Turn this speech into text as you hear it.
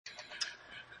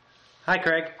Hi,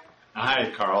 Craig.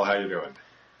 Hi, Carl. How you doing?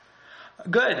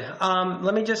 Good.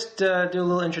 Let me just do a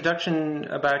little introduction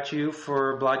about you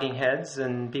for blogging heads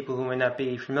and people who may not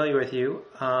be familiar with you.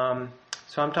 So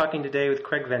I'm talking today with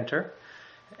Craig Venter,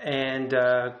 and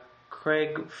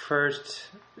Craig first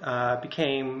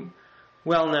became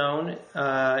well known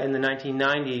in the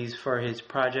 1990s for his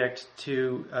project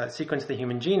to sequence the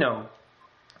human genome,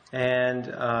 and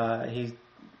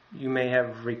you may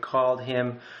have recalled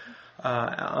him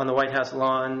on the White House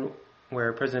lawn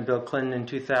where President Bill Clinton in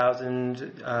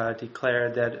 2000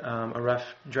 declared that a rough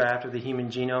draft of the human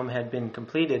genome had been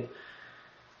completed.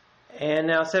 And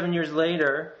now 7 years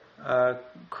later,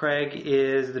 Craig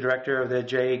is the director of the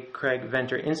J. Craig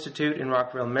Venter Institute in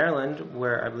Rockville, Maryland,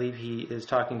 where I believe he is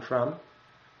talking from.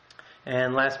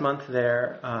 And last month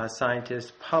there,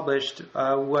 scientists published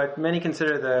what many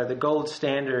consider the gold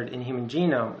standard in human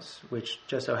genomes, which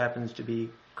just so happens to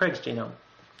be Craig's genome.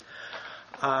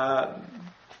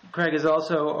 Craig is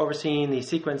also overseeing the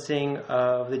sequencing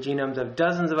of the genomes of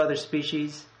dozens of other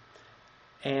species,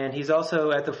 and he's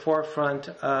also at the forefront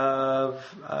of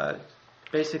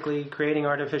basically creating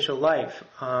artificial life.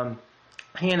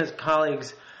 He and his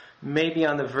colleagues may be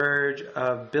on the verge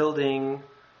of building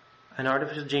an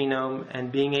artificial genome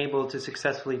and being able to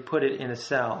successfully put it in a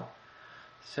cell.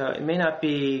 So it may not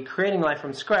be creating life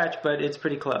from scratch, but it's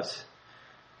pretty close.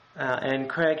 And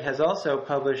Craig has also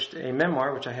published a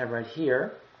memoir, which I have right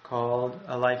here, called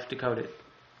A Life Decoded.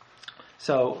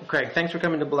 So, Craig, thanks for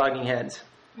coming to Blogging Heads.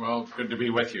 Well, good to be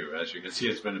with you. As you can see,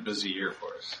 it's been a busy year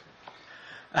for us.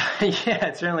 Yeah,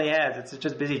 it certainly has. It's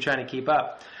just busy trying to keep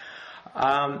up.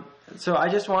 So I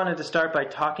just wanted to start by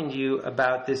talking to you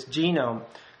about this genome.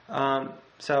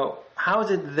 So how is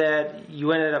it that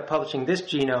you ended up publishing this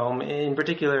genome, in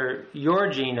particular your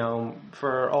genome,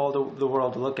 for all the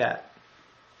world to look at?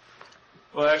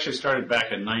 Well, it actually started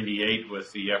back in '98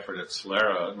 with the effort at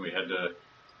Celera, and we had to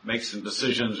make some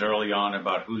decisions early on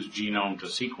about whose genome to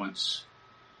sequence.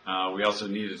 We also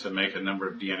needed to make a number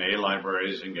of DNA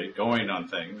libraries and get going on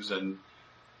things, and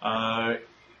there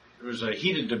was a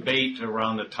heated debate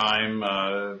around the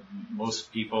time.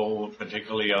 Most people,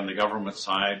 particularly on the government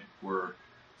side, were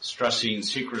stressing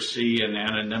secrecy and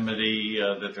anonymity,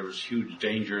 that there was huge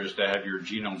dangers to have your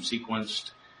genome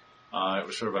sequenced. It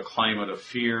was sort of a climate of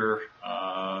fear.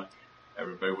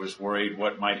 Everybody was worried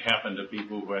what might happen to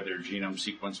people who had their genome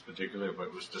sequenced, particularly if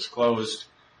it was disclosed.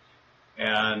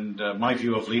 And my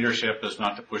view of leadership is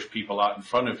not to push people out in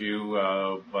front of you,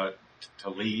 but to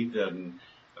lead. And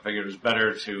I figured it was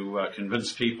better to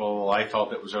convince people I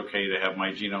felt it was okay to have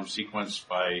my genome sequenced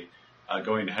by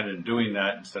going ahead and doing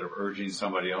that instead of urging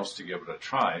somebody else to give it a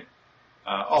try.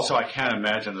 Also, I can't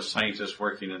imagine a scientist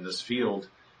working in this field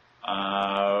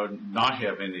not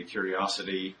having the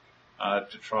curiosity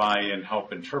to try and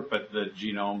help interpret the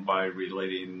genome by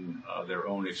relating their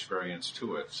own experience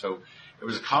to it. So it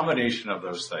was a combination of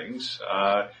those things.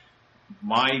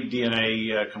 My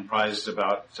DNA comprised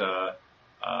about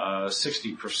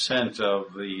 60%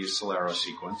 of the Celera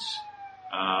sequence.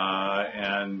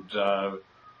 And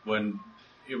when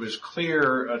it was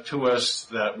clear to us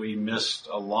that we missed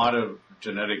a lot of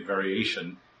genetic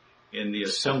variation in the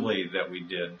assembly that we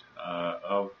did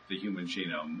of the human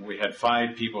genome. We had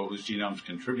 5 people whose genomes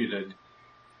contributed,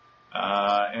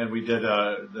 and we did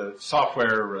the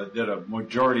software did a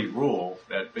majority rule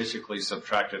that basically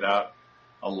subtracted out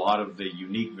a lot of the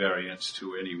unique variants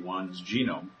to any one's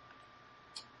genome.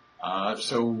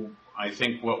 So I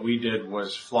think what we did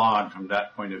was flawed from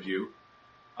that point of view.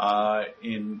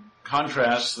 In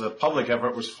contrast, the public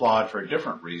effort was flawed for a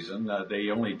different reason.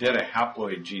 They only did a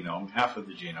haploid genome, half of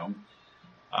the genome,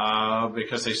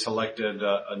 because they selected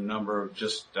a number of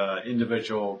just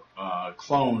individual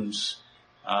clones,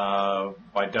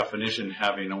 by definition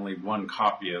having only one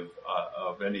copy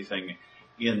of anything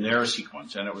in their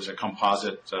sequence. And it was a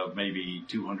composite of maybe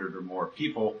 200 or more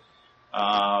people,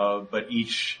 but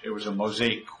it was a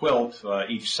mosaic quilt,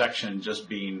 each section just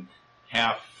being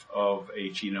half of a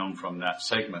genome from that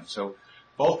segment. So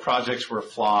both projects were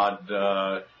flawed,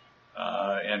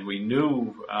 and we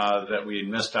knew that we had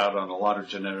missed out on a lot of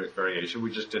genetic variation.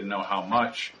 We just didn't know how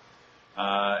much.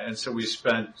 And so we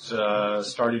spent,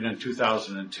 starting in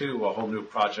 2002, a whole new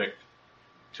project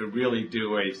to really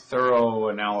do a thorough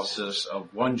analysis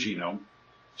of one genome.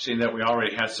 Seeing that we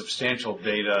already had substantial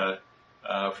data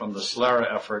from the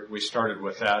Celera effort, we started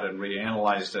with that and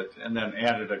reanalyzed it, and then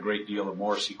added a great deal of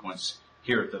more sequence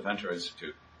here at the Venter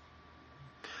Institute.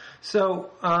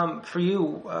 So, for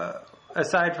you,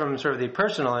 aside from sort of the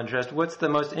personal interest, what's the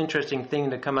most interesting thing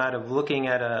to come out of looking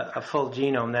at a full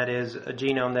genome, that is, a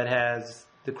genome that has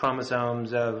the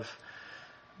chromosomes of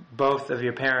both of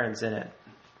your parents in it?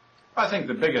 I think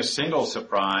the biggest single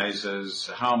surprise is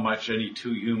how much any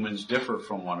two humans differ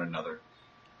from one another.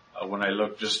 When I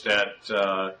look just at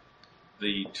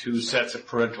the two sets of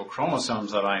parental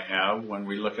chromosomes that I have, when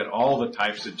we look at all the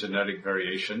types of genetic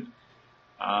variation,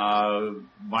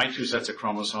 my two sets of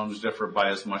chromosomes differ by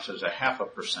as much as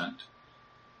 0.5%.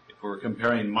 If we're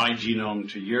comparing my genome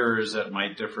to yours, that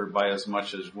might differ by as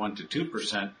much as 1 to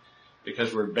 2%,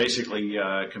 because we're basically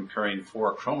comparing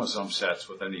 4 chromosome sets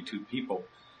with any two people.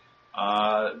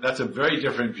 That's a very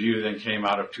different view than came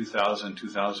out of 2000,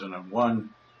 2001,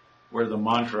 where the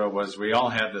mantra was we all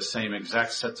had the same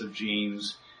exact sets of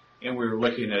genes, and we were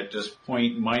looking at just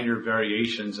minor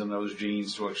variations in those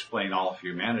genes to explain all of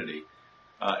humanity.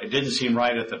 It didn't seem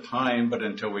right at the time, but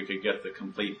until we could get the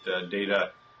complete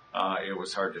data, it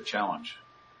was hard to challenge.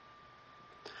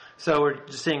 So we're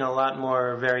just seeing a lot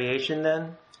more variation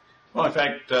then? Well, in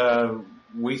fact,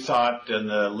 we thought, and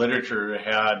the literature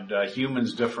had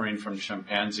humans differing from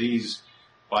chimpanzees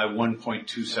by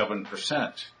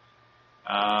 1.27%.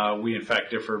 We, in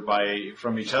fact, differ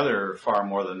from each other far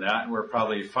more than that. We're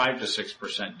probably 5 to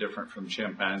 6% different from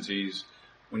chimpanzees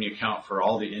when you account for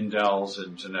all the indels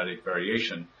and genetic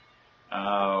variation.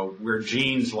 Where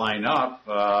genes line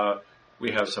up,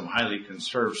 we have some highly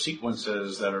conserved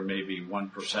sequences that are maybe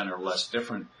 1% or less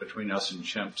different between us and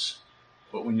chimps.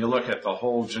 But when you look at the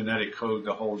whole genetic code,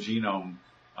 the whole genome,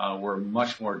 we're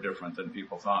much more different than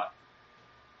people thought.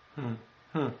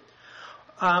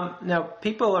 Now,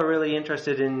 people are really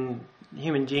interested in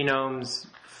human genomes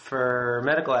for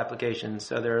medical applications.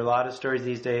 So there are a lot of stories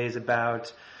these days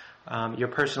about your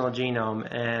personal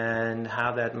genome and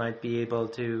how that might be able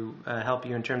to help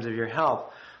you in terms of your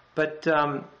health. But,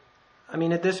 I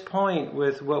mean, at this point,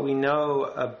 with what we know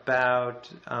about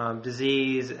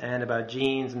disease and about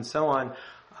genes and so on,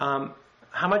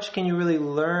 how much can you really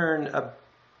learn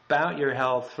about your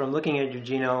health from looking at your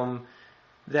genome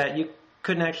that you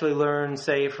couldn't actually learn,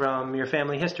 say, from your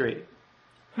family history?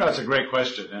 No, that's a great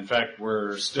question. In fact,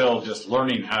 we're still just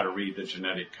learning how to read the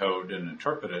genetic code and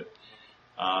interpret it.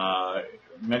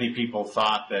 Many people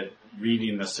thought that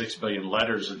reading the 6 billion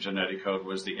letters of genetic code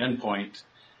was the end point.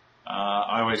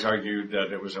 I always argued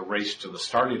that it was a race to the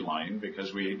starting line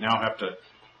because we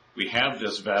have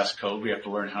this vast code. We have to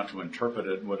learn how to interpret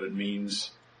it, what it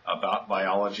means about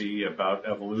biology, about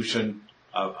evolution,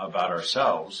 about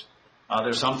ourselves.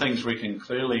 There's some things we can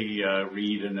clearly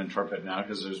read and interpret now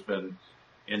because there's been,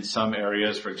 in some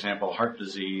areas, for example, heart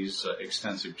disease,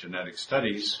 extensive genetic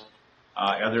studies.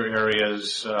 Other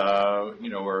areas,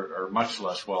 are much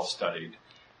less well studied.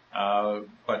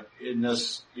 But in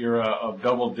this era of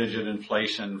double-digit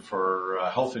inflation for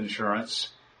health insurance,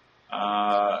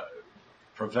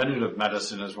 preventative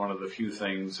medicine is one of the few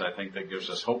things I think that gives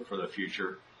us hope for the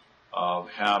future of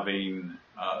having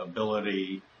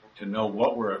ability to know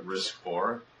what we're at risk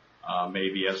for,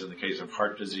 maybe as in the case of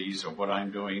heart disease or what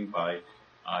I'm doing by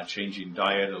changing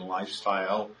diet and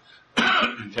lifestyle,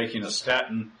 taking a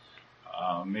statin,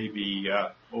 maybe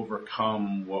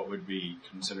overcome what would be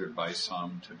considered by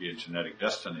some to be a genetic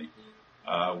destiny.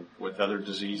 With other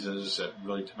diseases, it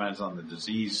really depends on the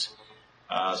disease.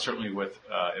 Certainly with,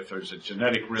 if there's a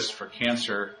genetic risk for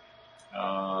cancer,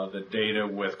 the data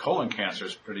with colon cancer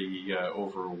is pretty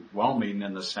overwhelming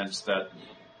in the sense that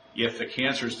if the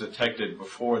cancer is detected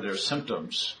before there's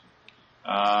symptoms,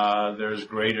 there's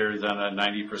greater than a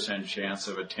 90% chance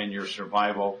of a 10-year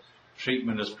survival.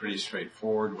 Treatment is pretty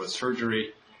straightforward with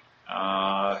surgery.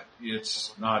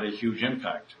 It's not a huge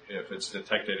impact. If it's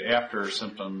detected after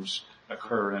symptoms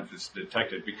occur, and if it's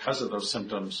detected because of those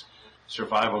symptoms,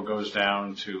 survival goes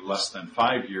down to less than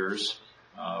 5 years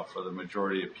for the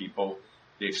majority of people.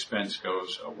 The expense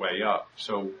goes way up.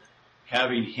 So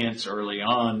having hints early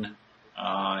on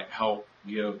help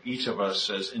give each of us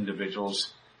as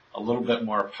individuals a little bit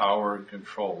more power and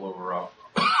control over our,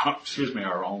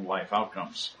 our own life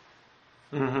outcomes.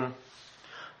 Mm-hmm.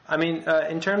 I mean,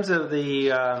 in terms of the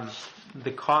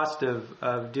cost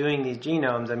of doing these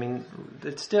genomes, I mean,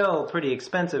 it's still pretty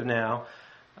expensive now.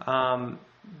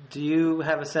 Do you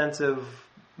have a sense of,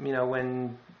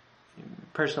 when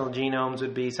personal genomes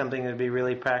would be something that would be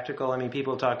really practical? I mean,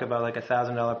 people talk about like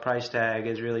 $1,000 price tag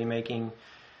is really making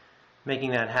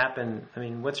that happen. I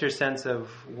mean, what's your sense of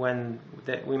when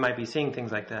that we might be seeing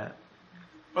things like that?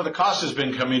 Well, the cost has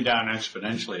been coming down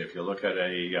exponentially. If you look at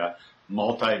a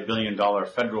multi-billion-dollar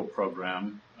federal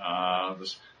program,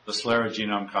 the Celera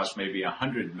genome cost maybe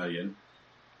 $100 million.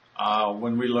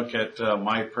 When we look at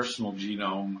my personal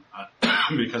genome,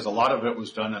 because a lot of it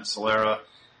was done at Celera,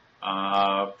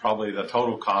 probably the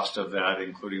total cost of that,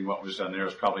 including what was done there,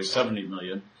 is probably $70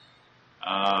 million.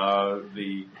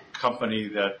 The company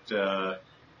that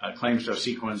claims to have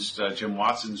sequenced Jim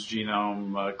Watson's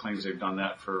genome, claims they've done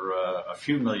that for a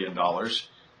few $1 million.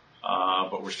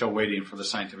 But we're still waiting for the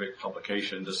scientific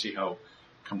publication to see how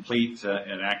complete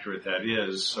and accurate that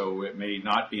is. So it may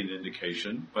not be an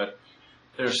indication, but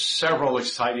there's several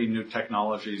exciting new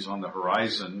technologies on the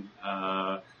horizon.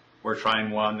 We're trying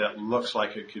one that looks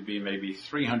like it could be maybe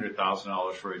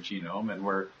 $300,000 for a genome, and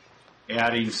we're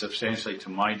adding substantially to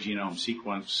my genome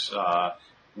sequence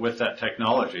with that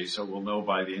technology, so we'll know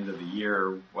by the end of the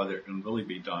year whether it can really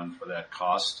be done for that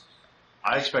cost.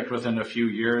 I expect within a few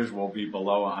years we'll be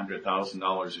below $100,000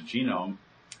 a genome.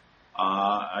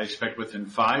 I expect within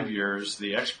 5 years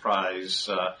the X Prize,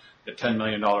 the $10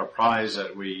 million prize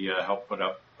that we helped put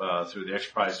up through the X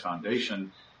Prize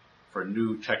Foundation for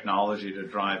new technology to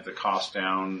drive the cost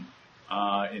down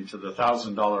into the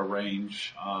 $1,000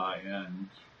 range, and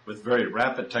with very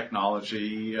rapid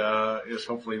technology, is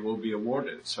hopefully will be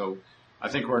awarded. So I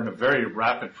think we're in a very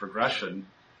rapid progression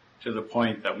to the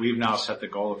point that we've now set the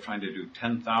goal of trying to do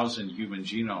 10,000 human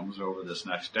genomes over this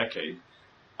next decade.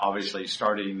 Obviously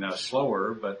starting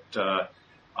slower, but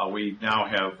we now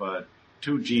have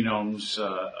 2 genomes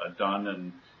done,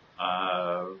 and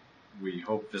we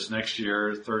hope this next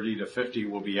year 30 to 50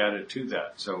 will be added to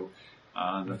that. So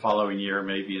the following year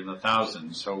maybe in the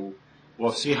thousands. So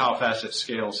we'll see how fast it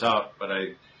scales up, but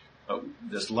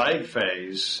this lag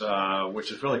phase,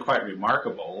 which is really quite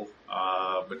remarkable,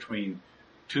 between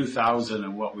 2000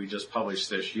 and what we just published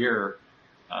this year,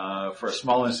 for a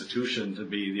small institution to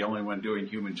be the only one doing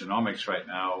human genomics right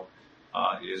now,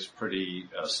 is pretty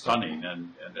stunning,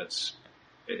 and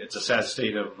it's a sad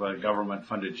state of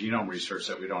government-funded genome research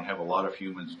that we don't have a lot of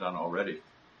humans done already.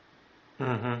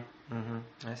 I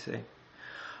see.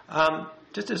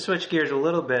 Just to switch gears a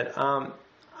little bit,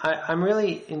 I'm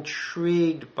really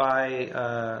intrigued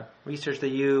by research that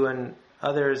you and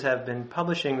others have been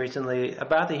publishing recently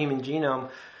about the human genome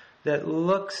that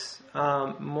looks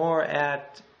more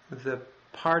at the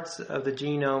parts of the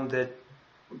genome that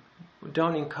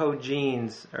don't encode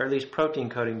genes, or at least protein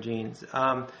coding genes.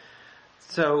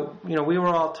 So, we were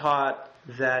all taught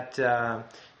that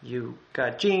you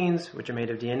got genes, which are made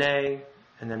of DNA,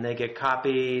 and then they get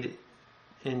copied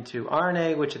into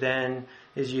RNA, which then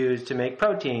is used to make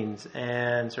proteins.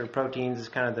 And sort of proteins is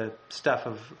kind of the stuff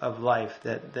of life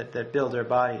that builds our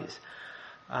bodies.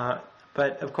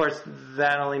 But, of course,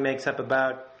 that only makes up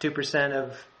about 2%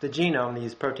 of the genome,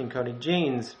 these protein-coding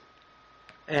genes.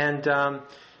 And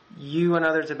you and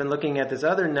others have been looking at this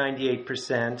other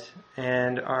 98%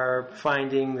 and are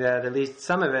finding that at least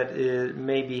some of it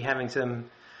may be having some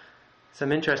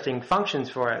interesting functions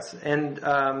for us. And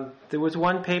there was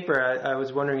one paper I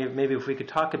was wondering if we could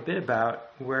talk a bit about,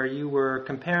 where you were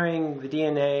comparing the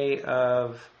DNA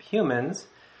of humans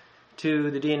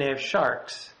to the DNA of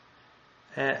sharks.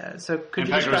 So could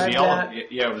you describe that?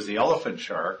 It was the elephant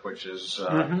shark, which is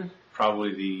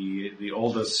probably the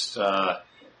oldest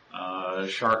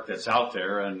shark that's out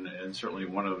there, and certainly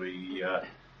one of the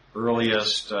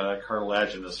earliest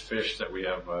cartilaginous fish that we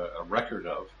have a record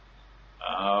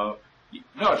of.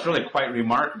 It's really quite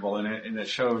remarkable, and it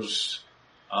shows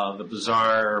the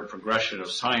bizarre progression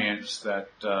of science that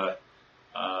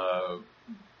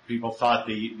people thought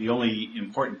the only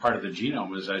important part of the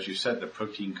genome is, as you said, the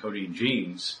protein-coding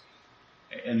genes,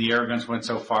 and the arrogance went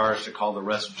so far as to call the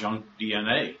rest junk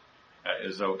DNA,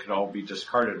 as though it could all be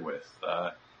discarded with.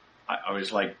 I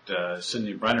always liked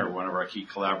Sidney Brenner, one of our key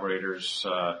collaborators,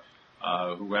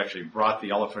 who actually brought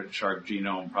the elephant shark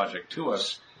genome project to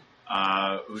us,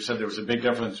 who said there was a big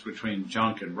difference between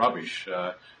junk and rubbish.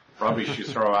 Rubbish you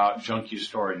throw out, junk you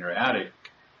store in your attic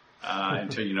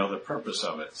until you know the purpose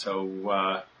of it.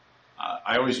 So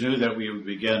I always knew that we would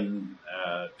begin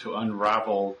to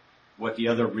unravel what the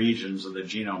other regions of the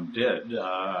genome did.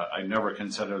 I never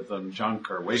considered them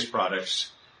junk or waste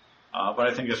products, but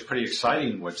I think it's pretty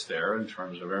exciting what's there in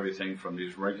terms of everything from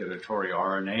these regulatory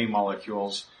RNA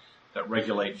molecules that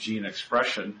regulate gene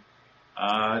expression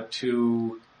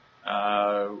to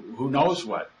who knows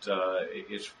what.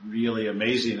 It's really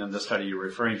amazing in the study you're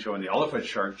referring to in the elephant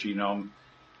shark genome.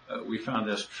 We found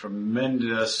this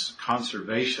tremendous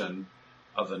conservation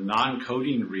of the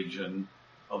non-coding region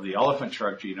of the elephant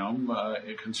shark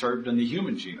genome conserved in the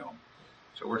human genome.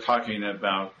 So we're talking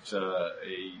about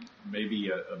maybe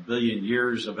a billion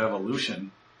years of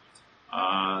evolution.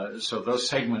 So those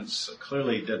segments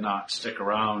clearly did not stick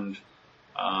around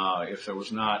if there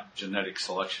was not genetic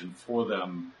selection for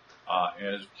them,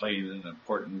 as playing an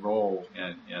important role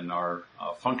in our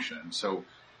function. So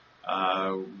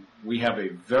we have a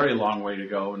very long way to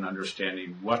go in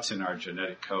understanding what's in our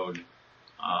genetic code,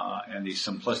 and these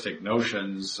simplistic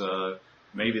notions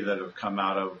maybe that have come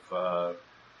out of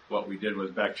what we did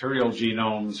with bacterial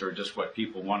genomes or just what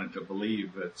people wanted to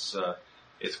believe. It's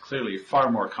clearly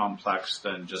far more complex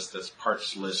than just this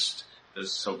parts list,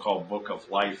 this so-called book of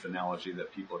life analogy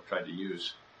that people have tried to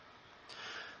use.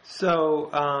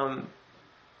 So,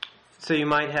 so you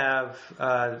might have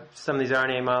some of these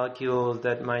RNA molecules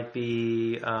that might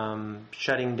be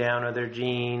shutting down other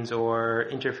genes or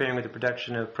interfering with the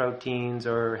production of proteins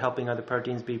or helping other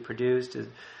proteins be produced. Is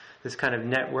this kind of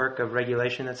network of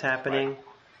regulation that's happening? Right.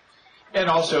 And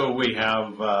also we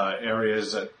have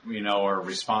areas that we know are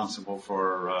responsible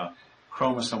for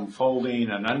chromosome folding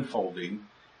and unfolding.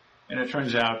 And it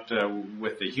turns out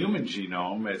with the human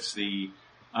genome, it's the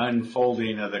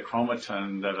unfolding of the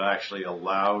chromatin that actually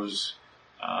allows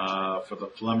for the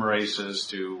polymerases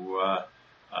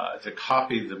to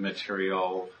copy the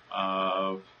material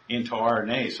into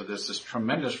RNA. So there's this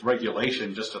tremendous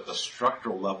regulation just at the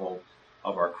structural level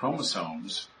of our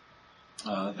chromosomes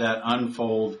that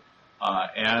unfold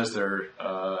as they're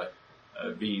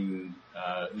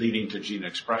leading to gene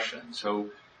expression. So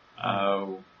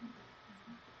I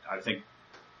think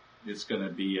it's going to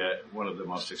be one of the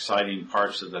most exciting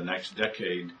parts of the next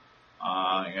decade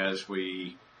as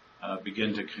we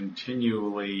begin to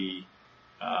continually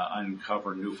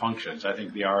uncover new functions. I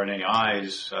think the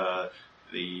RNAis,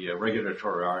 the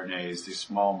regulatory RNAs, these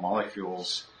small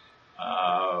molecules,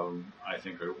 I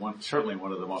think are certainly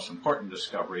one of the most important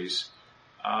discoveries.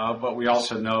 But we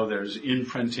also know there's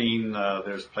imprinting.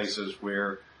 There's places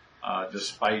where,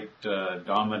 despite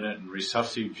dominant and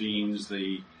recessive genes,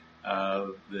 the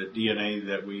DNA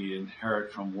that we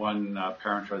inherit from one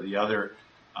parent or the other,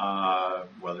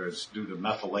 whether it's due to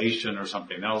methylation or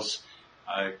something else,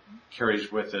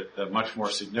 carries with it much more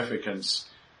significance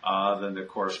than the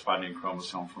corresponding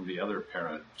chromosome from the other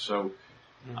parent. So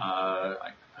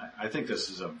I think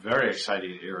this is a very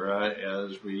exciting era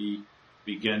as we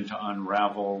begin to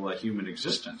unravel human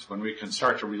existence. When we can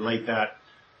start to relate that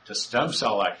to stem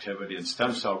cell activity and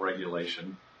stem cell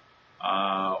regulation,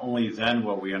 only then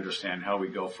will we understand how we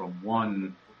go from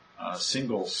one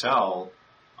single cell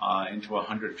into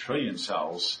 100 trillion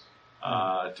cells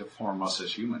to form us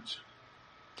as humans.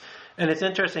 And it's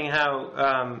interesting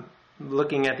how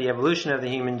looking at the evolution of the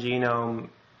human genome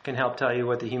can help tell you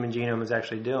what the human genome is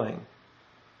actually doing.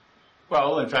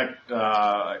 Well, in fact,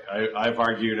 I've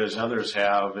argued, as others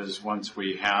have, is once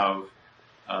we have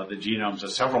the genomes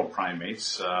of several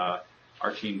primates,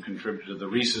 our team contributed to the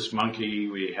rhesus monkey,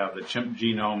 we have the chimp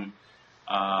genome,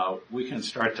 we can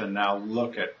start to now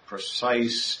look at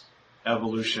precise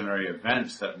evolutionary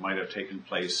events that might have taken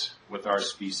place with our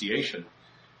speciation.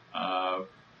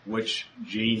 Which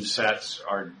gene sets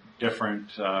are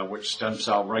different, which stem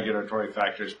cell regulatory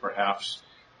factors perhaps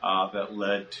that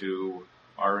led to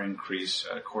our increased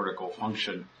cortical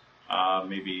function,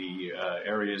 maybe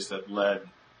areas that led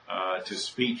to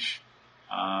speech.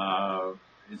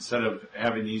 Instead of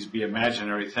having these be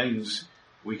imaginary things,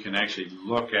 we can actually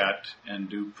look at and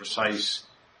do precise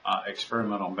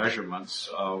experimental measurements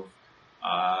of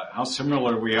how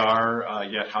similar we are,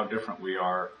 yet how different we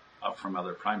are from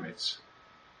other primates.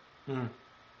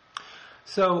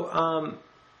 So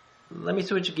let me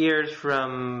switch gears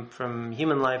from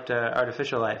human life to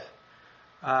artificial life.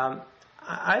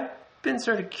 I've been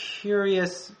sort of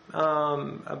curious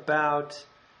about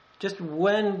just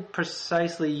when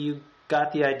precisely you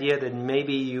got the idea that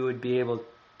maybe you would be able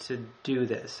to do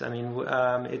this. I mean,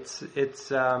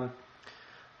 it's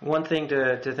one thing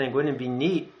to think, wouldn't it be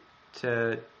neat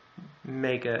to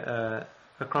make a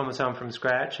chromosome from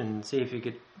scratch and see if you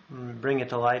could bring it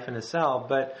to life in a cell?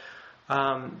 But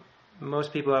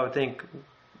most people, I would think,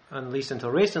 at least until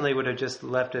recently, would have just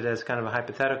left it as kind of a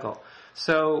hypothetical.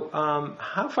 So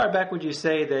how far back would you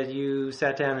say that you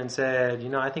sat down and said,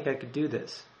 I think I could do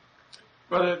this?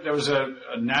 Well, there was a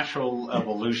natural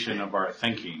evolution of our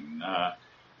thinking.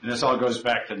 And this all goes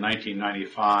back to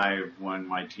 1995 when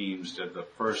my teams did the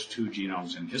first two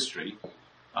genomes in history.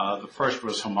 The first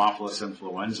was Haemophilus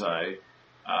influenzae,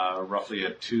 roughly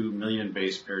a 2 million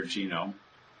base pair genome.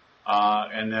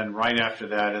 And then right after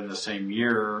that, in the same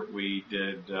year, we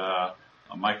did a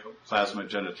Mycoplasma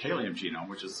genitalium genome,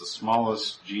 which is the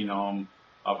smallest genome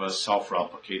of a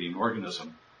self-replicating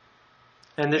organism.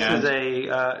 And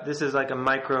this is like a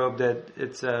microbe that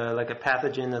it's like a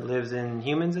pathogen that lives in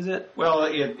humans, is it? Well,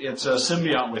 it's a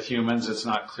symbiont with humans. It's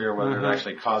not clear whether it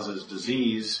actually causes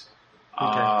disease,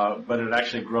 but it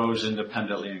actually grows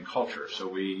independently in culture. So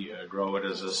we grow it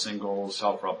as a single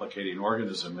self-replicating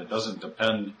organism. It doesn't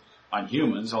depend on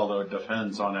humans, although it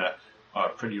depends on a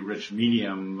pretty rich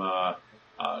medium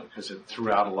because it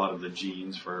threw out a lot of the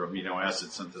genes for amino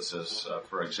acid synthesis,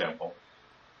 for example.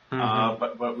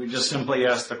 But we just simply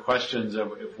asked the questions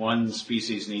of if one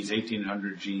species needs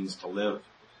 1,800 genes to live,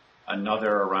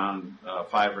 another around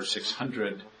 500 or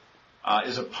 600,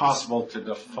 is it possible to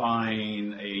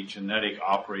define a genetic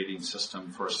operating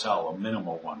system for a cell, a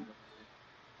minimal one?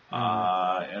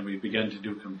 And we began to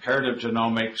do comparative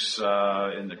genomics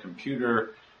in the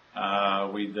computer.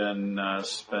 We then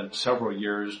spent several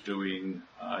years doing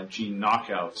gene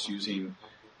knockouts using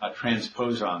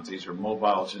transposons. These are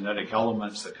mobile genetic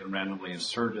elements that can randomly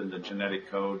insert in the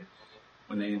genetic code.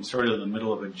 When they insert it in the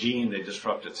middle of a gene, they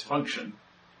disrupt its function.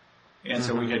 And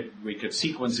so we could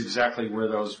sequence exactly where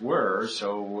those were.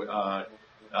 So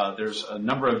there's a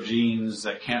number of genes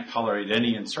that can't tolerate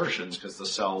any insertions because the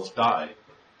cells die.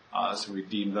 So we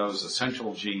deem those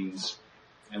essential genes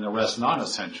and the rest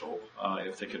non-essential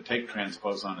if they could take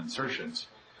transposon insertions.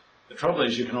 The trouble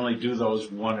is you can only do those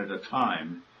one at a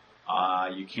time.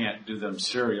 You can't do them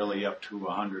serially up to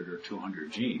 100 or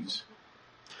 200 genes.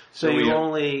 So you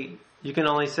can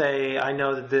only say, I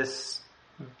know that this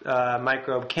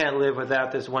microbe can't live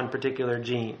without this one particular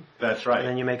gene. That's right. And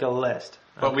then you make a list.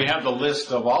 But we have the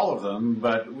list of all of them,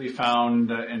 but we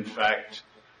found, in fact,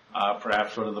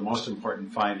 perhaps one of the most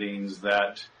important findings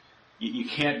that you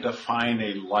can't define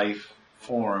a life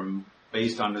form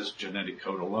based on this genetic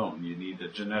code alone. You need the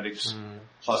genetics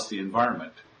plus the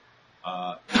environment.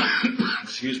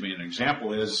 Excuse me, an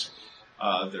example is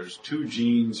there's two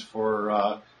genes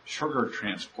for sugar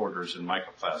transporters in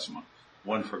mycoplasma,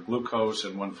 one for glucose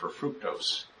and one for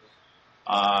fructose.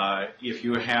 If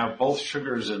you have both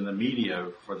sugars in the media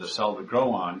for the cell to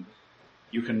grow on,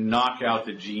 you can knock out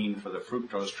the gene for the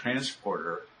fructose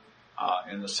transporter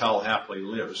and the cell happily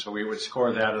lives. So we would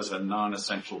score that as a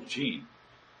non-essential gene.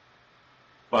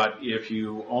 But if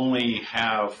you only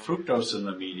have fructose in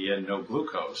the media and no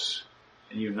glucose,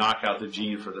 and you knock out the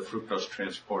gene for the fructose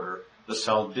transporter, the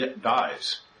cell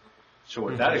dies. So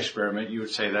with that experiment, you would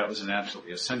say that was an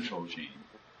absolutely essential gene.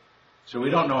 So we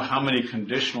don't know how many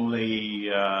conditionally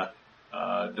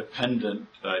dependent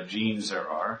genes there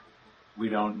are. We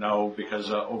don't know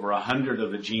because over 100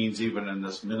 of the genes, even in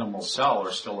this minimal cell,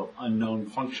 are still of unknown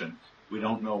function. We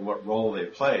don't know what role they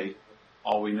play.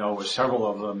 All we know is several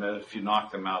of them, that if you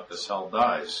knock them out, the cell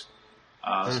dies.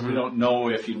 So we don't know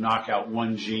if you knock out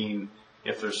one gene,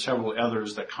 if there's several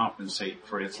others that compensate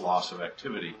for its loss of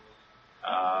activity.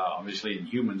 Obviously, in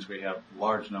humans, we have a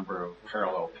large number of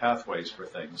parallel pathways for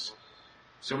things.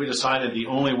 So we decided the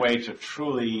only way to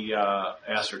truly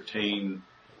ascertain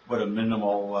what a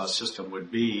minimal system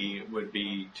would be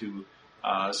to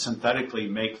synthetically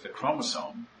make the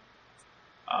chromosome.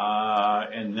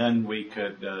 And then we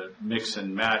could mix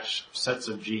and match sets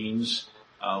of genes,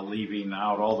 leaving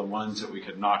out all the ones that we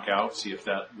could knock out, see if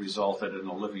that resulted in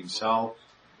a living cell.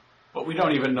 But we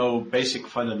don't even know basic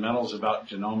fundamentals about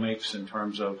genomics in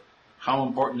terms of how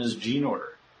important is gene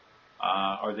order.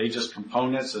 Are they just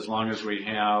components? As long as we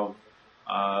have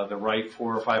the right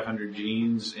 400 or 500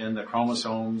 genes in the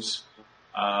chromosomes,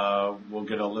 we'll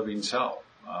get a living cell.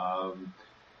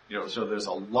 So there's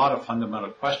a lot of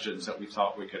fundamental questions that we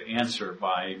thought we could answer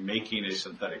by making a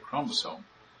synthetic chromosome.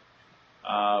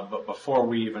 But before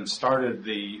we even started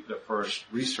the first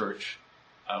research,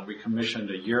 we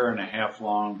commissioned a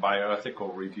 1.5-year-long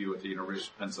bioethical review at the University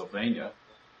of Pennsylvania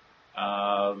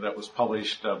that was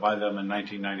published by them in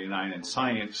 1999 in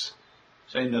Science,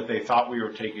 saying that they thought we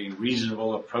were taking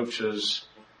reasonable approaches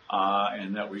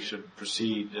and that we should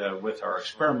proceed with our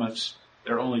experiments.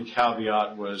 Their only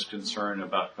caveat was concern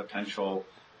about potential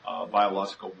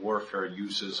biological warfare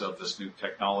uses of this new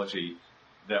technology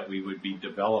that we would be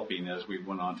developing as we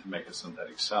went on to make a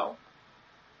synthetic cell.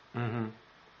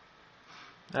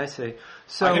 I see.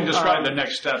 So I can describe the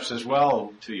next steps as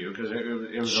well to you because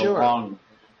it was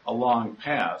a long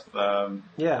path.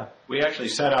 We actually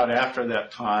set out after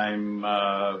that time.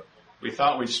 We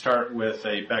thought we'd start with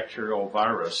a bacterial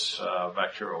virus,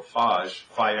 bacteriophage,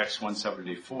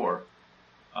 Phi-X174,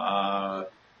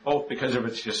 both because of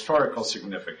its historical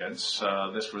significance.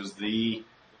 This was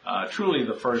truly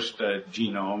the first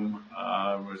genome.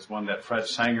 It was one that Fred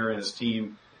Sanger and his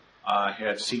team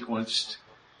had sequenced.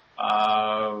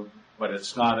 But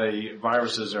it's not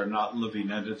viruses are not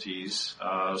living entities,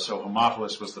 so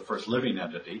Haemophilus was the first living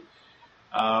entity.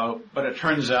 But it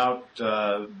turns out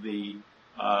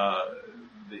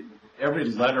every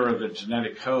letter of the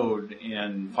genetic code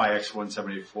in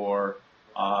Phi-X174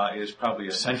 is probably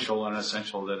essential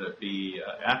that it be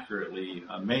accurately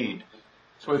made.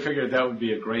 So we figured that would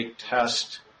be a great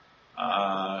test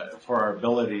for our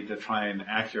ability to try and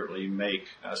accurately make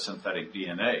synthetic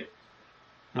DNA.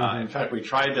 In fact, we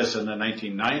tried this in the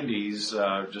 1990s,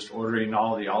 just ordering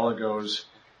all the oligos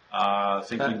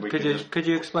thinking we could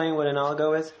you explain what an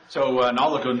oligo is? So an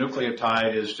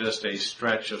oligonucleotide is just a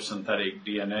stretch of synthetic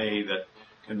DNA that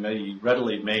can be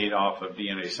readily made off of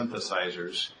DNA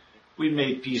synthesizers. We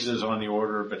made pieces on the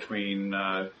order between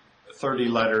 30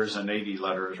 letters and 80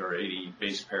 letters, or 80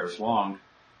 base pairs long,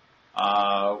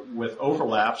 with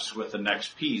overlaps with the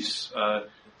next piece,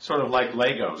 sort of like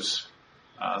Legos.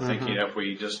 Thinking if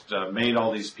we just made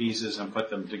all these pieces and put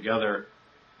them together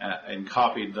and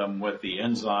copied them with the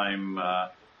enzyme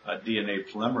DNA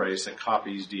polymerase that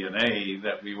copies DNA,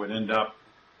 that we would end up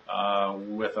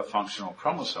with a functional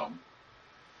chromosome.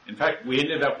 In fact, we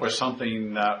ended up with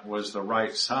something that was the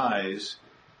right size,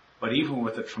 but even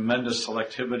with the tremendous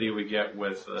selectivity we get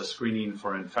with screening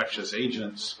for infectious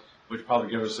agents, which probably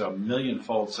gives us a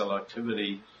million-fold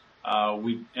selectivity,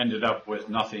 we ended up with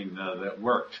nothing that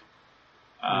worked.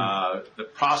 The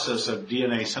process of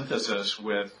DNA synthesis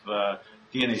with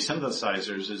DNA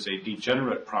synthesizers is a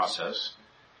degenerate process.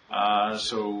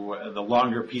 So the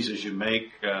longer pieces you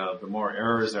make, the more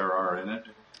errors there are in it.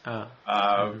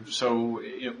 So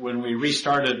when we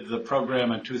restarted the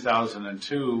program in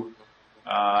 2002,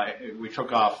 we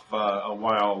took off a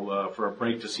while for a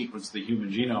break to sequence the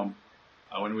human genome.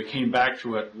 When we came back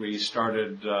to it, we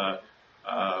started to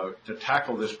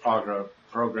tackle this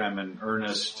program in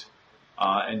earnest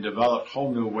and developed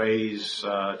whole new ways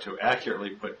to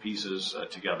accurately put pieces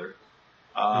together.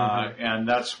 And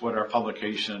that's what our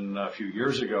publication a few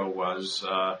years ago was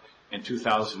in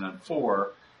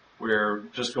 2004. We're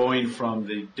just going from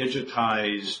the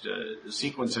digitized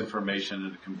sequence information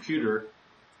in the computer.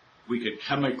 We could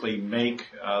chemically make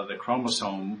the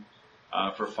chromosome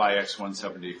for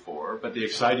 5X174. But the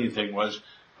exciting thing was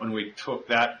when we took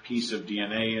that piece of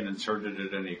DNA and inserted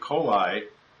it in E. coli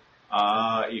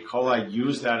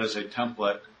used that as a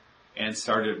template and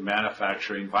started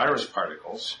manufacturing virus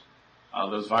particles.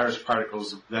 Those virus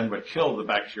particles then would kill the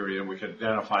bacteria, and we could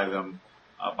identify them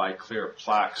by clear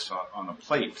plaques on a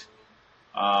plate.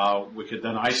 We could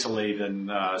then isolate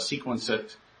and sequence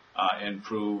it and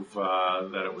prove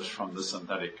that it was from the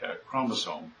synthetic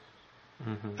chromosome.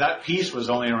 That piece was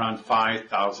only around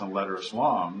 5,000 letters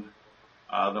long.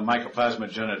 The Mycoplasma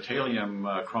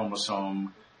genitalium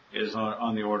chromosome is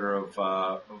on the order of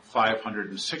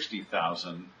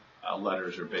 560,000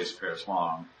 letters or base pairs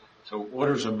long. So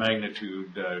orders of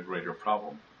magnitude greater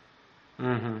problem.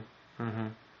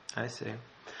 I see.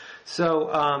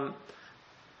 So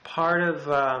part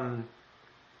of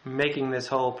making this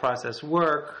whole process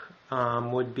work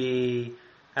would be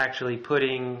actually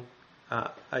putting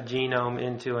a genome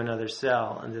into another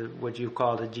cell, what you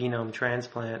called a genome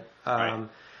transplant. Right.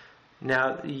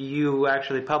 Now, you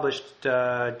actually published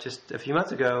just a few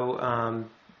months ago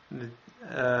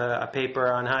a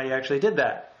paper on how you actually did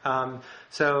that.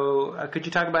 So could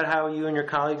you talk about how you and your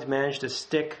colleagues managed to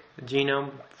stick a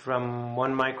genome from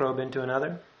one microbe into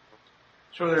another?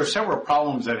 So there are several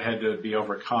problems that had to be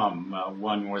overcome.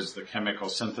 One was the chemical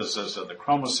synthesis of the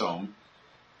chromosome.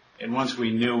 And once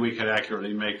we knew we could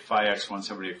accurately make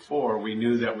 5X174, we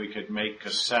knew that we could make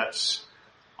cassettes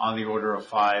on the order of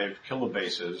 5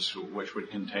 kilobases, which would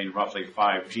contain roughly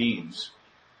 5 genes.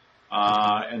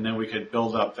 And then we could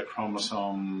build up the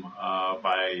chromosome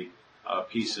by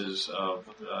pieces of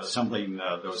assembling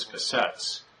those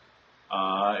cassettes.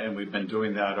 And we've been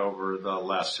doing that over the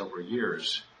last several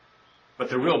years. But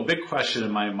the real big question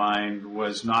in my mind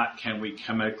was not, can we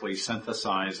chemically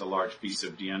synthesize a large piece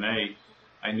of DNA?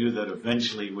 I knew that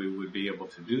eventually we would be able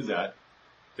to do that.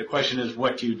 The question is,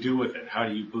 what do you do with it? How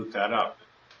do you boot that up?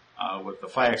 With the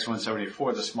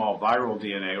 5X174, the small viral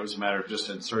DNA, it was a matter of just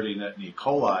inserting it in E.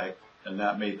 coli, and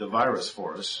that made the virus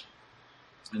for us.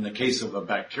 In the case of a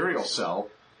bacterial cell,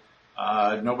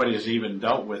 nobody has even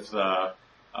dealt with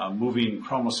moving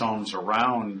chromosomes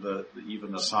around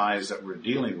even the size that we're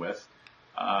dealing with.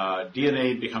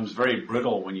 DNA becomes very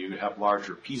brittle when you have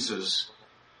larger pieces.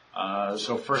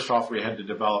 So first off, we had to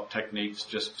develop techniques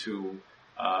just to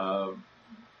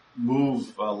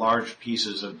move large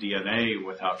pieces of DNA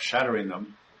without shattering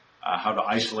them, how to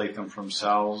isolate them from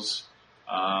cells.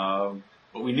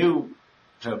 But we knew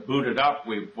to boot it up,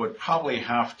 we would probably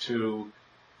have to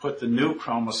put the new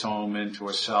chromosome into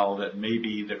a cell that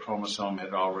maybe the chromosome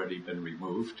had already been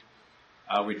removed.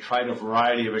 We tried a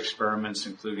variety of experiments,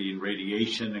 including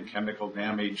radiation and chemical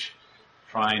damage,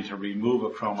 trying to remove a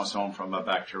chromosome from a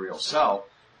bacterial cell.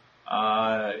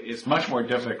 It's much more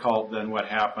difficult than what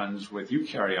happens with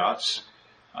eukaryotes.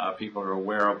 People are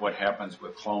aware of what happens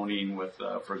with cloning with,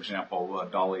 for example,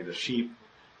 Dolly the sheep,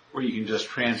 where you can just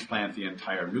transplant the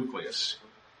entire nucleus.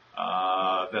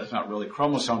 That's not really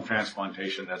chromosome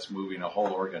transplantation, that's moving a whole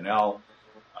organelle.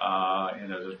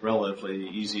 and it was relatively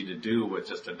easy to do with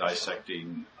just a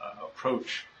dissecting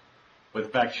approach.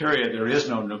 With bacteria, there is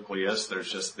no nucleus.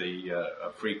 There's just the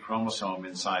free chromosome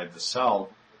inside the cell.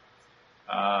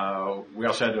 We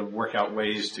also had to work out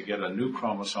ways to get a new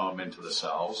chromosome into the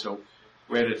cell. So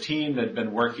we had a team that had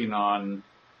been working on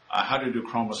how to do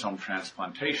chromosome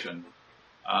transplantation.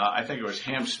 I think it was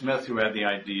Ham Smith who had the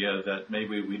idea that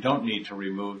maybe we don't need to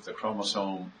remove the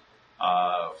chromosome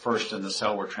first in the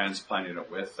cell we're transplanting it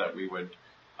with, that we would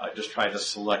just try to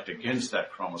select against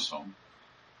that chromosome.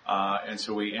 And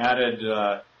so we added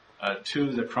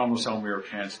to the chromosome we were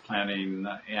transplanting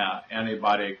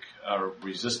antibiotic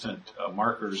resistant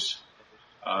markers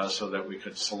so that we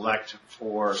could select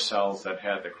for cells that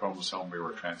had the chromosome we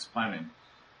were transplanting.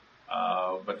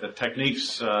 But the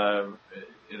techniques,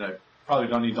 probably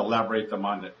don't need to elaborate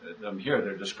them here.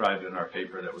 They're described in our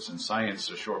paper that was in Science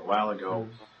a short while ago,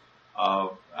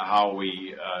 of how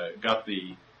we got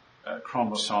the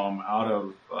chromosome out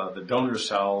of the donor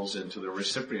cells into the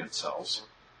recipient cells.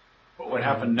 But what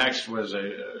happened next was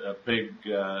a big,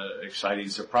 exciting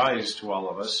surprise to all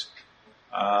of us,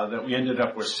 that we ended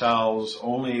up with cells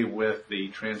only with the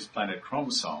transplanted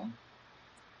chromosome.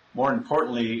 More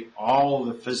importantly, all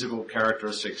the physical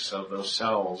characteristics of those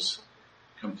cells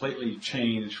completely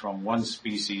changed from one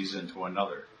species into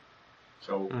another.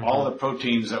 So all the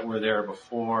proteins that were there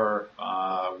before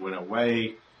went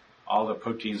away. All the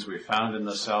proteins we found in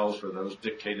the cells were those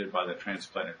dictated by the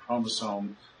transplanted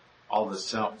chromosome. All the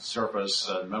cell surface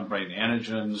membrane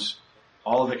antigens,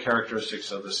 all the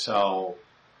characteristics of the cell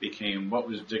became what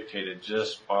was dictated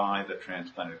just by the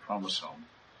transplanted chromosome.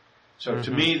 So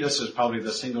to me, this is probably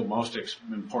the single most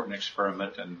important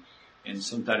experiment in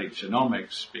synthetic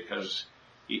genomics, because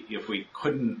if we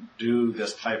couldn't do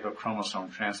this type of chromosome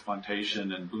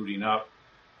transplantation and booting up,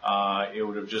 it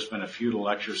would have just been a futile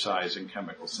exercise in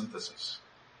chemical synthesis.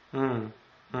 You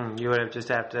would have just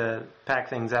have to pack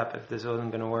things up if this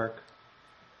wasn't going to work.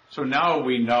 So now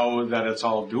we know that it's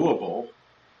all doable,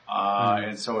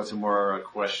 and so it's more a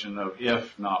question of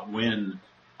if, not when,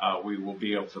 we will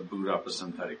be able to boot up a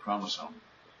synthetic chromosome.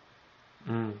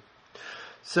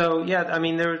 So yeah, I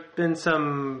mean, there have been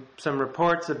some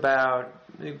reports about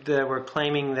that were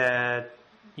claiming that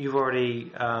you've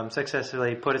already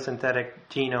successfully put a synthetic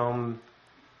genome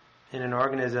in an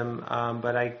organism,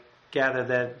 but I gather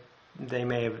that they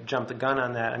may have jumped the gun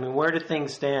on that. I mean, where do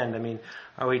things stand? I mean,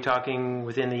 are we talking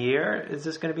within the year? Is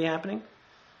this going to be happening?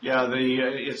 Yeah,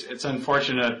 it's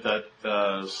unfortunate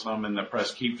that some in the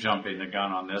press keep jumping the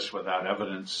gun on this without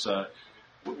evidence.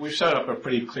 We've set up a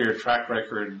pretty clear track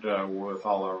record with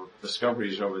all our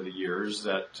discoveries over the years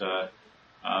that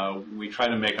we try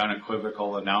to make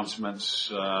unequivocal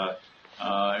announcements,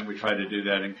 and we try to do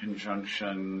that in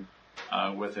conjunction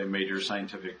with a major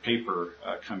scientific paper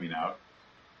coming out.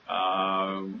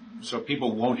 So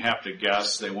people won't have to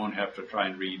guess. They won't have to try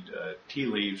and read tea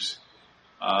leaves.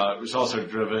 It was also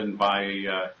driven by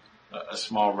a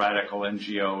small radical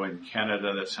NGO in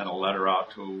Canada that sent a letter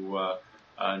out to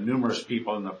numerous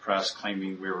people in the press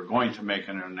claiming we were going to make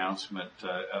an announcement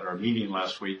at our meeting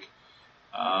last week.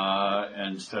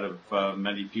 Instead of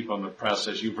many people in the press,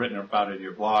 as you've written about in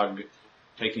your blog,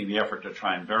 taking the effort to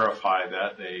try and verify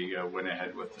that, they went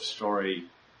ahead with the story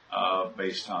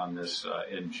based on this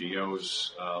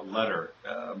NGO's letter.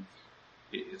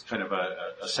 It's kind of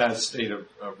a sad state of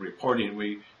reporting.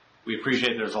 We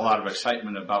appreciate there's a lot of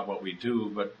excitement about what we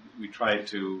do, but we try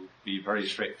to be very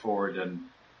straightforward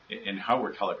in how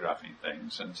we're telegraphing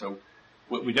things. And so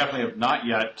we definitely have not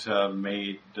yet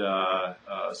made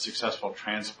successful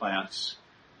transplants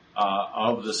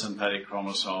of the synthetic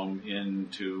chromosome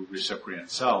into recipient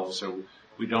cells. So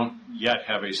we don't yet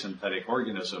have a synthetic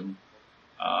organism.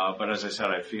 But as I said,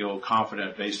 I feel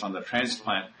confident based on the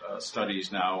transplant studies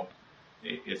now.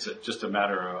 It's just a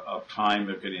matter of time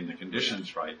of getting the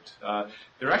conditions right.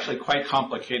 They're actually quite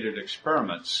complicated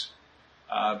experiments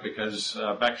because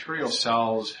bacterial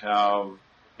cells have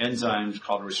enzymes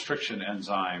called restriction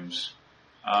enzymes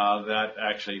that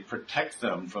actually protect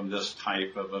them from this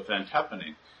type of event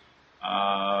happening.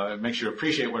 It makes you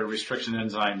appreciate what restriction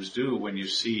enzymes do when you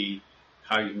see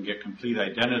how you can get complete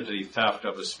identity theft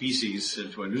of a species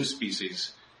into a new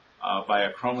species by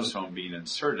a chromosome being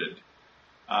inserted.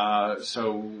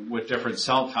 So with different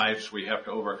cell types, we have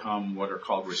to overcome what are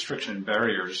called restriction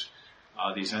barriers,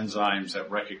 these enzymes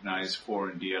that recognize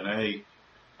foreign DNA.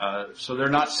 So they're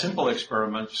not simple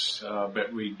experiments,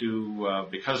 but we do,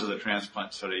 because of the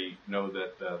transplant study, know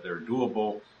that they're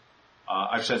doable.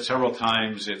 I've said several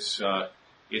times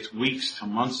it's weeks to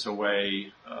months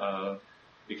away.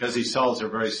 Because these cells are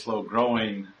very slow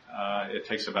growing, it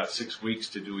takes about 6 weeks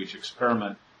to do each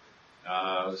experiment.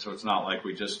 So it's not like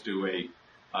we just do a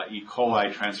E.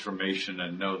 coli transformation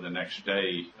and know the next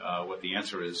day what the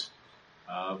answer is.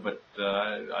 But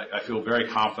I feel very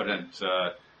confident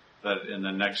that in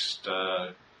the next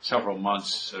several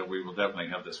months we will definitely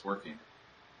have this working.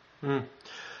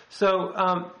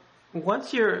 So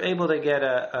once you're able to get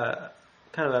a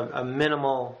kind of a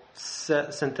minimal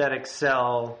synthetic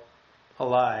cell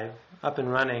alive, up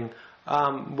and running,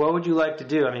 what would you like to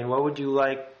do? I mean, what would you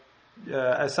like,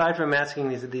 aside from asking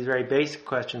these very basic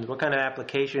questions, what kind of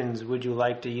applications would you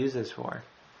like to use this for?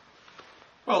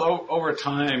 Well, over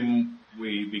time,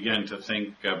 we began to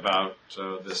think about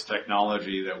this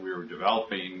technology that we were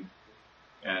developing.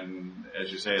 And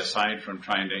as you say, aside from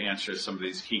trying to answer some of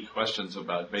these key questions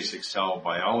about basic cell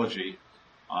biology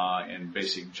and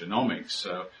basic genomics,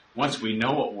 once we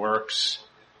know what works,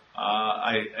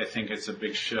 I think it's a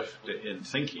big shift in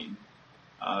thinking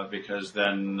because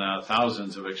then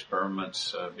thousands of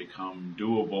experiments become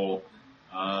doable.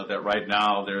 That right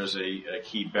now there's a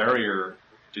key barrier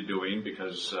to doing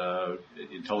because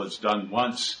until it's done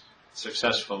once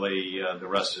successfully, the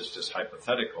rest is just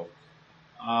hypothetical.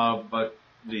 But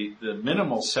the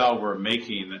minimal cell we're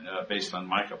making based on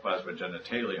Mycoplasma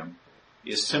genitalium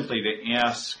is simply to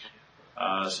ask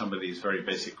some of these very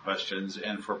basic questions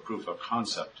and for proof of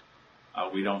concept.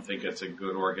 We don't think it's a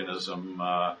good organism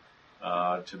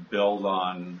to build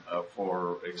on,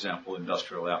 for example,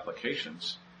 industrial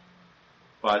applications.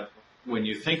 But when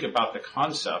you think about the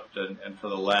concept, and for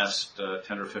the last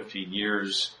 10 or 15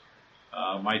 years,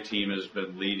 my team has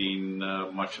been leading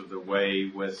much of the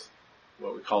way with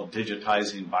what we call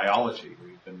digitizing biology.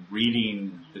 We've been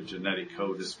reading the genetic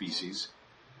code of species,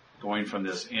 going from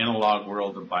this analog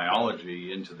world of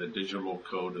biology into the digital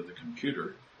code of the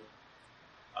computer.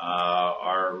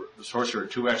 Our Sorcerer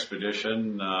II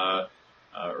expedition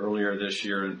earlier this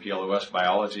year in PLOS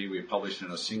Biology, we published in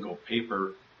a single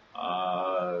paper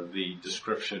the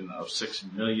description of 6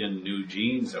 million new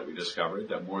genes that we discovered,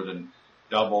 that more than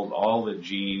doubled all the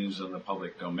genes in the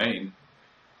public domain.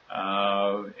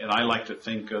 And I like to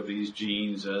think of these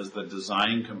genes as the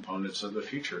design components of the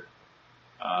future.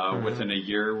 Within a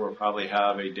year, we'll probably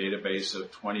have a database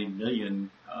of 20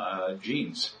 million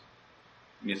genes.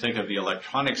 When you think of the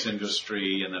electronics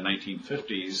industry in the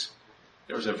 1950s,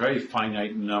 there was a very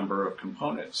finite number of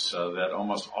components that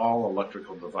almost all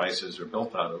electrical devices are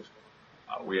built out of.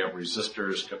 We have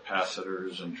resistors,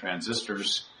 capacitors, and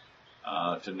transistors,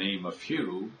 to name a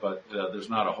few, but there's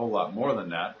not a whole lot more than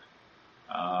that.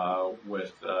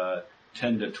 With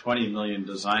 10 to 20 million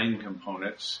design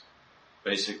components,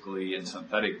 basically in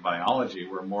synthetic biology,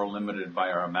 we're more limited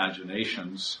by our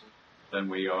imaginations than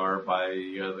we are by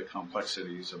the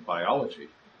complexities of biology.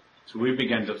 So we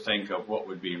began to think of what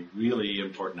would be really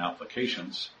important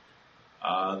applications.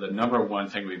 The number one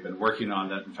thing we've been working on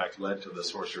that in fact led to the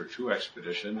Sorcerer II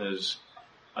expedition is,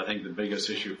 I think the biggest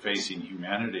issue facing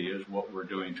humanity is what we're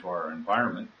doing to our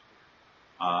environment.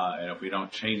 And if we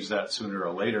don't change that sooner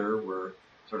or later, we're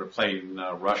sort of playing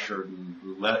Russian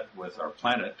roulette with our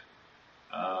planet.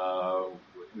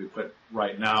 We put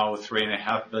right now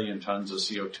 3.5 billion tons of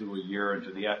CO2 a year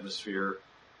into the atmosphere,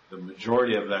 the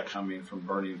majority of that coming from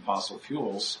burning fossil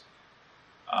fuels.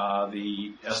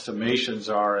 The estimations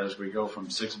are as we go from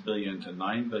 6 billion to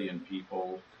 9 billion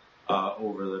people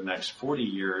over the next 40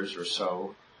 years or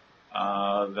so,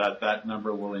 that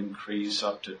number will increase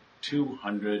up to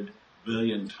 200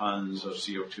 billion tons of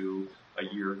CO2 a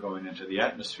year going into the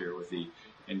atmosphere with the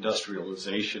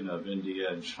industrialization of India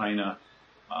and China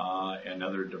and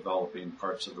other developing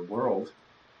parts of the world.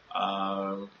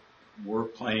 We're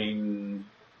playing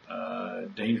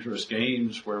dangerous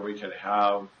games where we could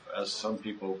have, as some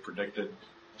people predicted,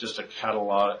 just a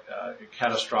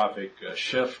catastrophic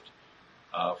shift.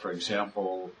 For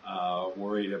example,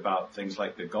 worried about things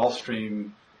like the Gulf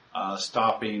Stream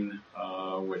stopping,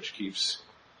 which keeps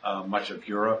much of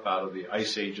Europe out of the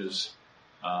ice ages.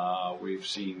 We've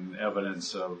seen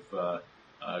evidence of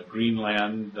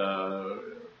Greenland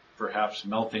perhaps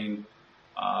melting.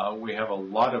 We have a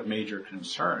lot of major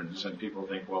concerns, and people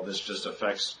think, well, this just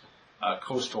affects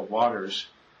coastal waters.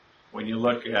 When you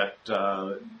look at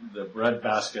the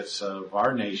breadbaskets of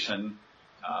our nation,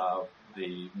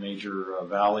 the major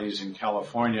valleys in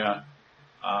California,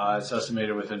 it's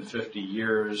estimated within 50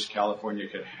 years, California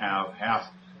could have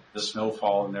half the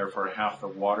snowfall and therefore half the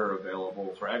water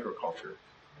available for agriculture.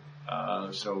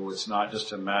 So it's not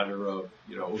just a matter of,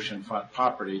 oceanfront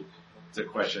property. It's a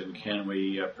question, can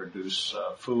we produce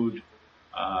food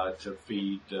to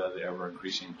feed the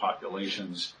ever-increasing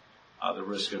populations, the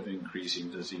risk of increasing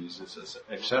diseases,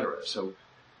 et cetera. So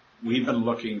we've been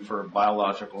looking for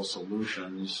biological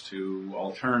solutions to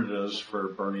alternatives for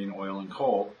burning oil and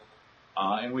coal,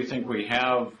 and we think we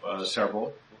have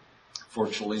several.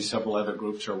 Fortunately, several other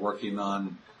groups are working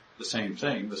on the same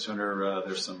thing. The sooner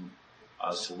there's some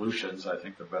solutions, I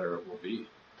think the better it will be.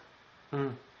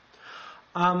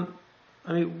 I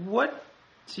mean, what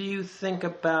do you think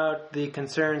about the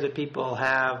concerns that people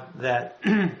have that,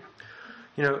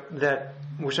 that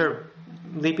we're sort of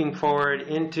leaping forward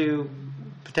into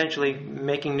potentially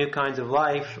making new kinds of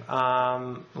life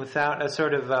without a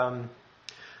sort of,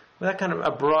 without kind of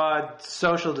a broad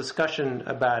social discussion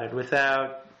about it,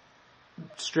 without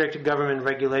strict government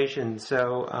regulation?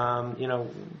 So,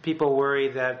 people worry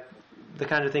that the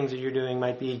kind of things that you're doing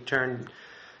might be turned,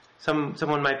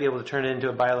 someone might be able to turn it into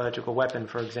a biological weapon,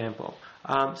 for example.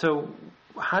 So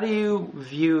how do you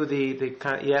view the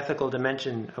kind of the ethical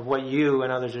dimension of what you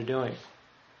and others are doing?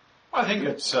 Well, I think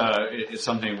it's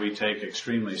something we take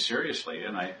extremely seriously,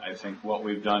 and I think what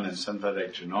we've done in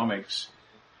synthetic genomics,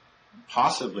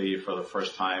 possibly for the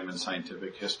first time in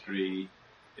scientific history,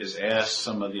 is ask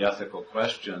some of the ethical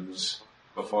questions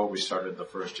before we started the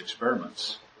first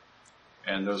experiments.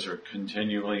 And those are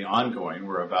continually ongoing.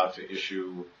 We're about to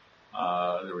issue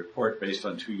the report based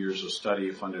on 2 years of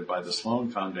study funded by the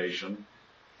Sloan Foundation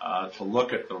to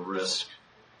look at the risk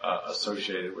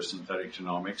associated with synthetic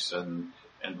genomics and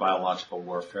biological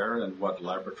warfare, and what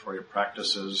laboratory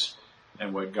practices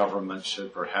and what governments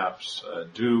should perhaps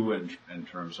do in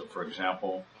terms of, for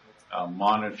example,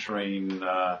 monitoring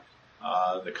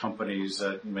the companies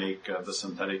that make the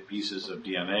synthetic pieces of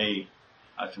DNA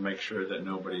to make sure that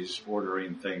nobody's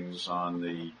ordering things on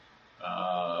the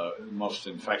most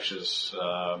infectious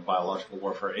biological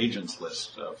warfare agents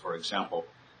list, for example.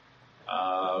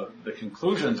 The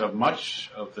conclusions of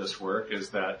much of this work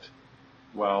is that,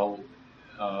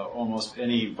 almost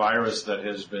any virus that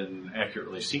has been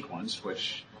accurately sequenced,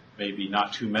 which may be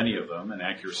not too many of them, and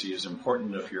accuracy is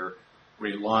important if you're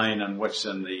relying on what's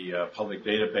in the public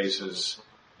databases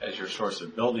as your source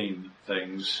of building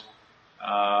things,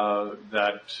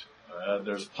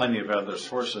 there's plenty of other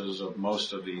sources of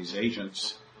most of these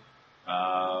agents,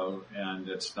 and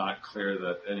it's not clear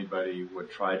that anybody would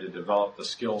try to develop the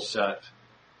skill set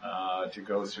to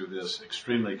go through this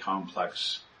extremely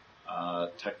complex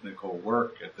technical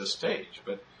work at this stage.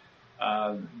 But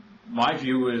my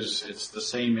view is it's the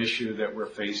same issue that we're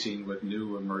facing with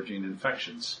new emerging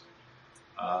infections.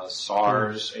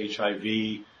 SARS,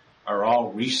 HIV are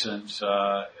all recent,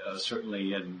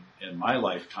 certainly in my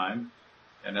lifetime.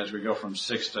 And as we go from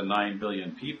 6 to 9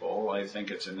 billion people, I think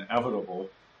it's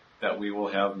inevitable that we will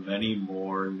have many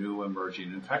more new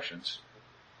emerging infections.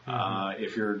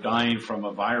 If you're dying from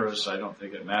a virus, I don't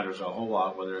think it matters a whole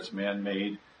lot whether it's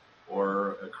man-made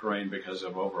or occurring because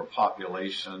of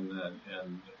overpopulation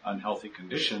and unhealthy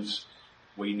conditions.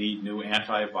 We need new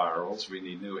antivirals, we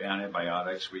need new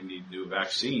antibiotics, we need new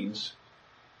vaccines,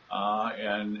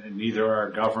 and neither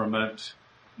our government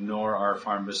nor our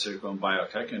pharmaceutical and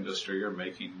biotech industry are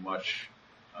making much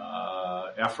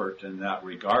effort in that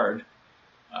regard.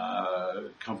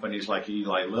 Companies like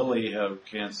Eli Lilly have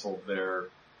canceled their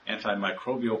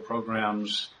antimicrobial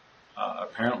programs,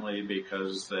 apparently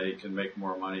because they can make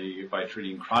more money by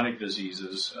treating chronic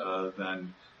diseases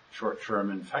than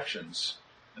short-term infections.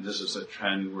 And this is a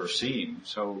trend we're seeing.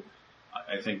 So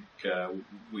I think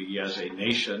we as a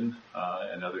nation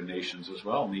and other nations as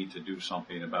well need to do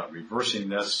something about reversing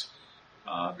this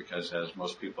because, as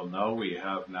most people know, we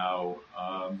have now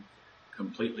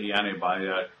completely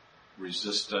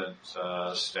antibiotic-resistant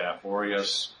Staph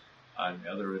aureus and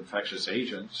other infectious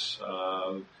agents.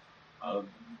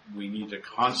 We need to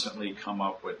constantly come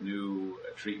up with new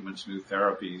treatments, new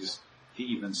therapies to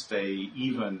even stay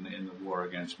even in the war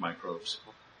against microbes.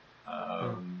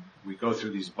 We go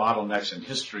through these bottlenecks in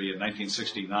history. In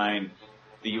 1969,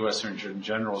 the U.S. Surgeon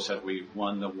General said we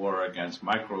won the war against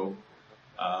microbial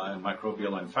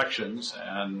infections,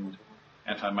 and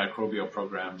antimicrobial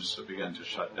programs began to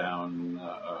shut down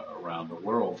around the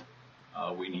world.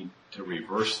 We need to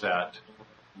reverse that,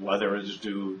 whether it's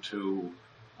due to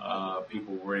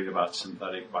people worried about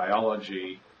synthetic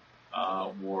biology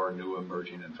or new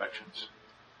emerging infections.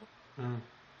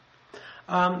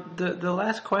 The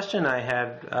last question I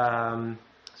had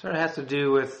sort of has to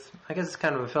do with, I guess it's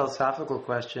kind of a philosophical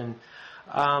question.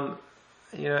 I've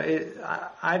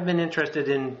been interested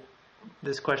in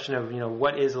this question of,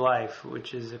 what is life,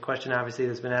 which is a question obviously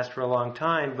that's been asked for a long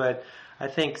time, but I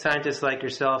think scientists like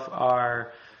yourself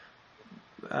are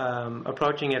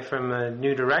approaching it from a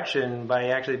new direction by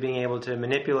actually being able to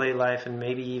manipulate life and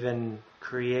maybe even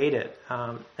create it.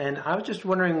 And I was just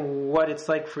wondering what it's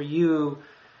like for you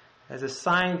as a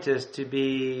scientist to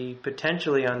be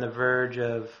potentially on the verge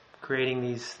of creating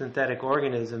these synthetic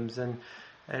organisms, and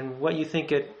what you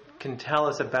think it can tell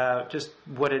us about just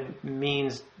what it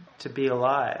means to be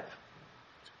alive.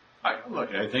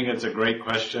 I think it's a great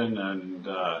question, and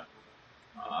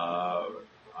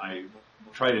I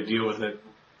try to deal with it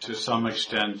to some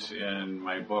extent in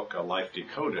my book, A Life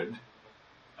Decoded,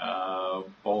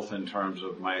 both in terms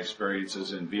of my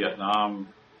experiences in Vietnam,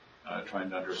 trying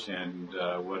to understand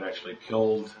what actually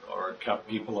killed or kept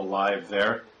people alive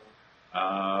there,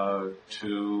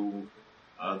 to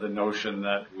the notion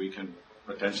that we can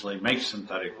potentially make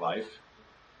synthetic life.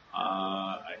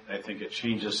 I think it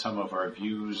changes some of our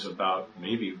views about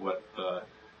maybe what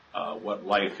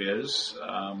life is.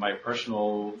 My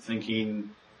personal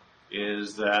thinking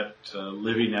is that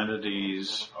living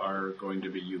entities are going to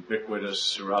be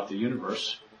ubiquitous throughout the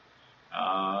universe,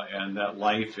 and that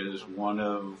life is one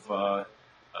of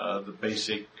the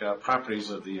basic properties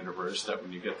of the universe, that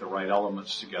when you get the right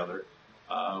elements together,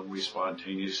 we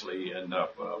spontaneously end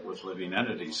up with living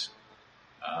entities.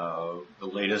 The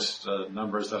latest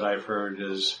numbers that I've heard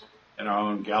is in our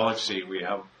own galaxy we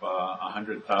have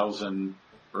 100,000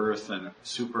 Earth and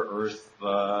super Earth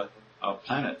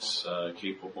planets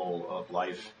capable of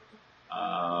life.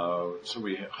 So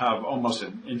we have almost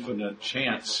an infinite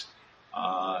chance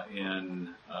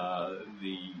in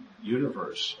the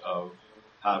universe of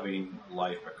having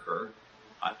life occur.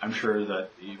 I'm sure that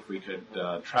if we could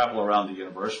travel around the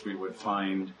universe, we would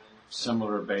find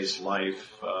similar based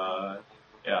life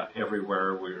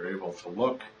everywhere we were able to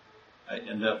look,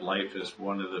 and that life is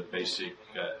one of the basic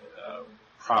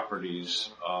properties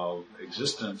of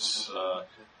existence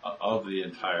of the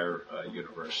entire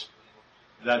universe.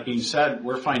 That being said,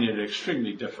 we're finding it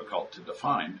extremely difficult to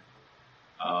define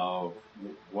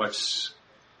what's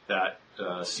that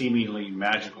seemingly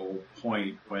magical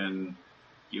point when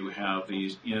you have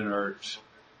these inert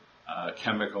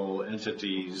chemical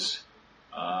entities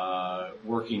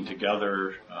working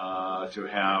together to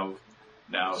have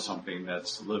now something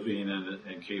that's living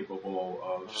and capable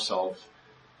of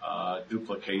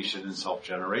self-duplication and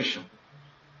self-generation.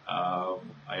 I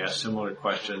asked similar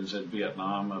questions in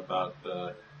Vietnam about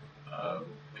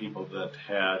people that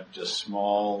had just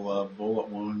small bullet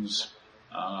wounds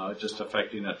just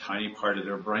affecting a tiny part of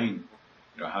their brain.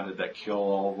 How did that kill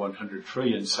all 100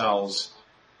 trillion cells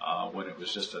when it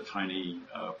was just a tiny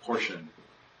portion?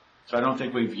 So I don't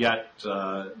think we've yet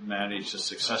managed to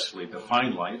successfully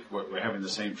define life. We're having the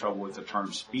same trouble with the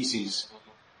term species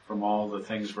from all the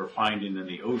things we're finding in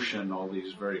the ocean, all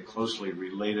these very closely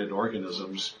related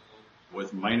organisms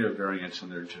with minor variants in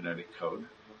their genetic code.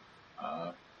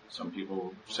 Some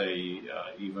people say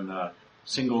even a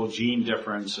single gene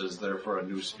difference is therefore a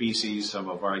new species. Some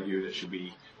have argued it should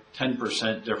be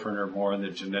 10% different or more in the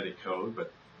genetic code,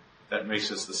 but that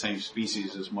makes us the same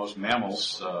species as most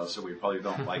mammals, so we probably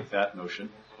don't like that notion.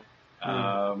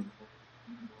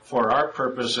 For our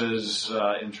purposes,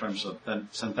 in terms of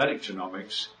synthetic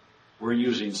genomics, we're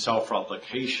using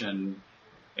self-replication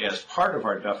as part of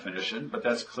our definition, but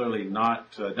that's clearly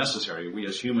not necessary. We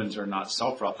as humans are not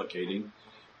self-replicating.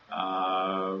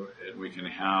 We can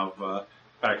have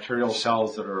bacterial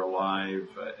cells that are alive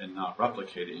and not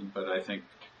replicating, but I think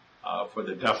for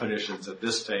the definitions at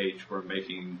this stage, we're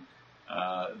making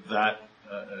that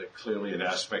clearly an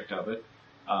aspect of it.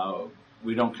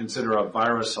 We don't consider a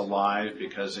virus alive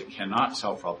because it cannot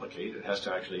self-replicate. It has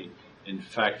to actually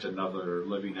infect another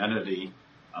living entity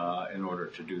in order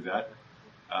to do that.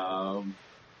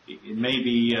 It may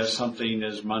be something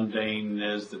as mundane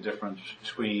as the difference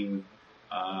between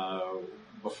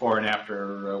before and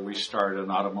after we start an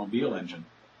automobile engine.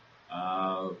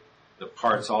 The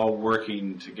parts all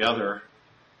working together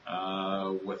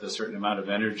with a certain amount of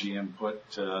energy input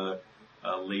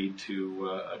lead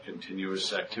to a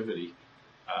continuous activity.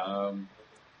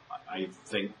 I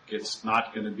think it's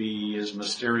not going to be as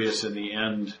mysterious in the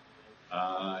end,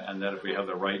 and that if we have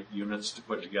the right units to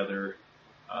put together,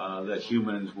 that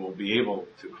humans will be able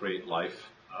to create life.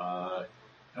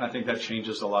 And I think that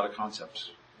changes a lot of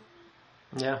concepts.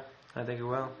 Yeah, I think it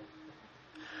will.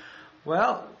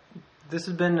 Well, this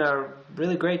has been a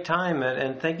really great time,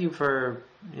 and thank you for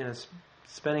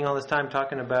spending all this time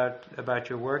talking about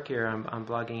your work here on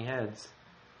Blogging Heads.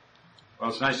 Well,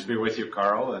 it's nice to be with you,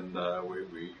 Carl, and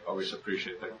we always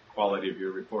appreciate the quality of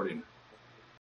your reporting.